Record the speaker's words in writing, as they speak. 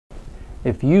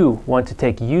If you want to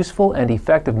take useful and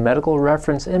effective medical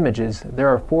reference images, there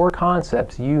are 4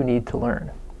 concepts you need to learn.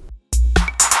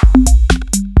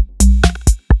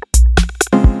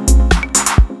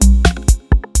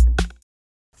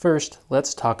 First,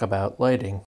 let's talk about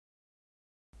lighting.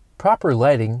 Proper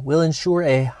lighting will ensure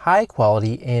a high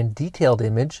quality and detailed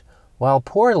image, while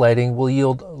poor lighting will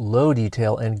yield low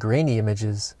detail and grainy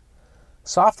images.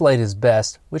 Soft light is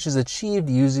best, which is achieved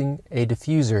using a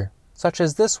diffuser, such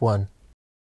as this one.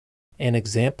 An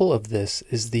example of this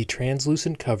is the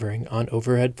translucent covering on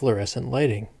overhead fluorescent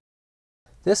lighting.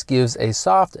 This gives a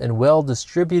soft and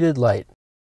well-distributed light.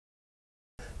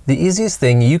 The easiest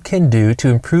thing you can do to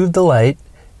improve the light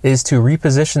is to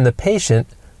reposition the patient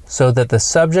so that the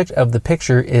subject of the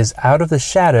picture is out of the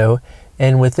shadow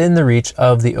and within the reach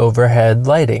of the overhead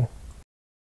lighting.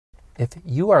 If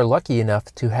you are lucky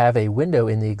enough to have a window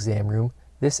in the exam room,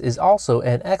 this is also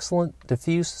an excellent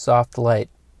diffuse soft light.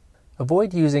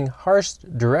 Avoid using harsh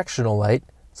directional light,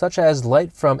 such as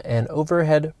light from an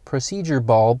overhead procedure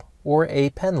bulb or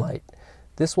a pen light.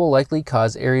 This will likely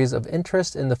cause areas of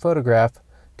interest in the photograph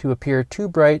to appear too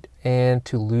bright and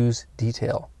to lose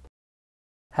detail.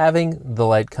 Having the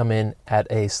light come in at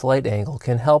a slight angle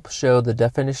can help show the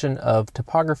definition of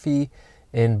topography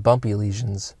in bumpy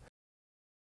lesions.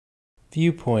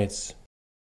 Viewpoints.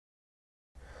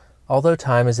 Although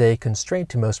time is a constraint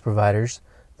to most providers,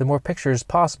 the more pictures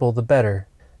possible, the better.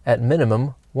 At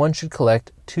minimum, one should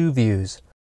collect 2 views,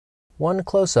 one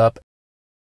close-up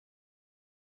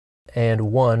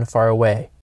and one far away.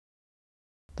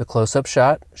 The close-up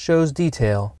shot shows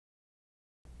detail.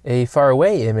 A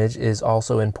far-away image is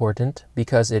also important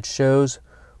because it shows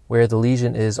where the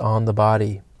lesion is on the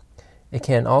body. It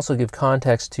can also give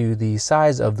context to the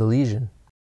size of the lesion.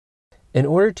 In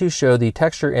order to show the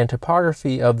texture and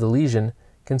topography of the lesion,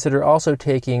 consider also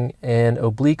taking an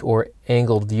oblique or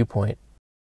angled viewpoint.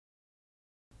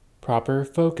 Proper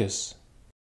focus.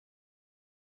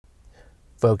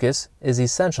 Focus is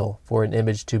essential for an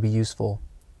image to be useful.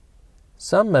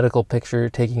 Some medical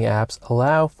picture-taking apps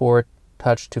allow for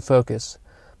touch to focus,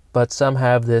 but some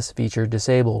have this feature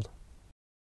disabled.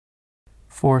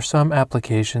 For some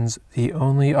applications, the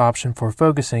only option for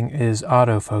focusing is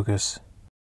autofocus.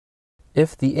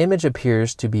 If the image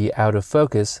appears to be out of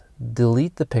focus,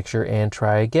 delete the picture and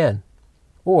try again,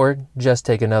 or just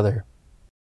take another.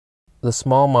 The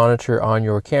small monitor on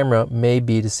your camera may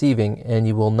be deceiving, and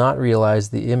you will not realize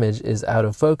the image is out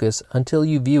of focus until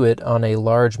you view it on a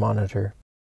large monitor.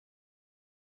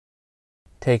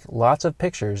 Take lots of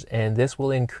pictures, and this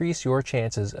will increase your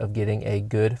chances of getting a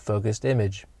good focused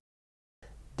image.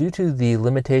 Due to the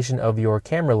limitation of your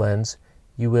camera lens,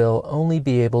 you will only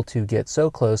be able to get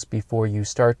so close before you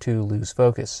start to lose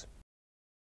focus.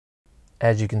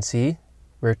 As you can see,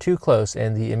 we're too close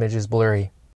and the image is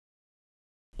blurry.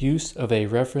 Use of a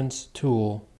reference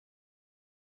tool.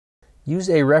 Use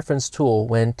a reference tool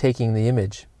when taking the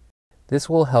image. This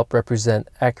will help represent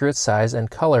accurate size and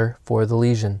color for the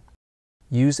lesion.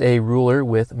 Use a ruler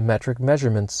with metric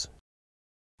measurements.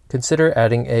 Consider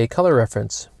adding a color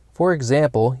reference. For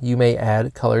example, you may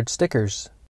add colored stickers.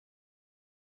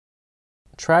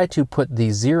 Try to put the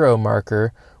 0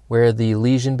 marker where the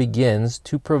lesion begins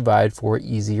to provide for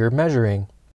easier measuring.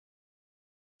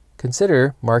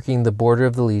 Consider marking the border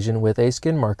of the lesion with a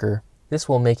skin marker. This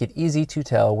will make it easy to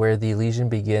tell where the lesion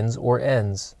begins or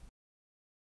ends.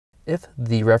 If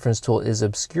the reference tool is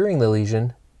obscuring the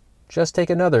lesion, just take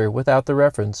another without the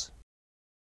reference.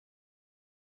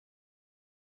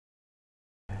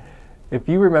 If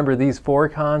you remember these 4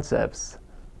 concepts,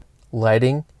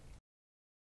 lighting,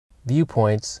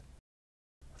 viewpoints,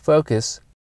 focus,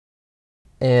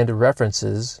 and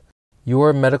references,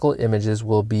 your medical images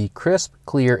will be crisp,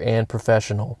 clear, and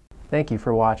professional. Thank you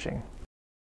for watching.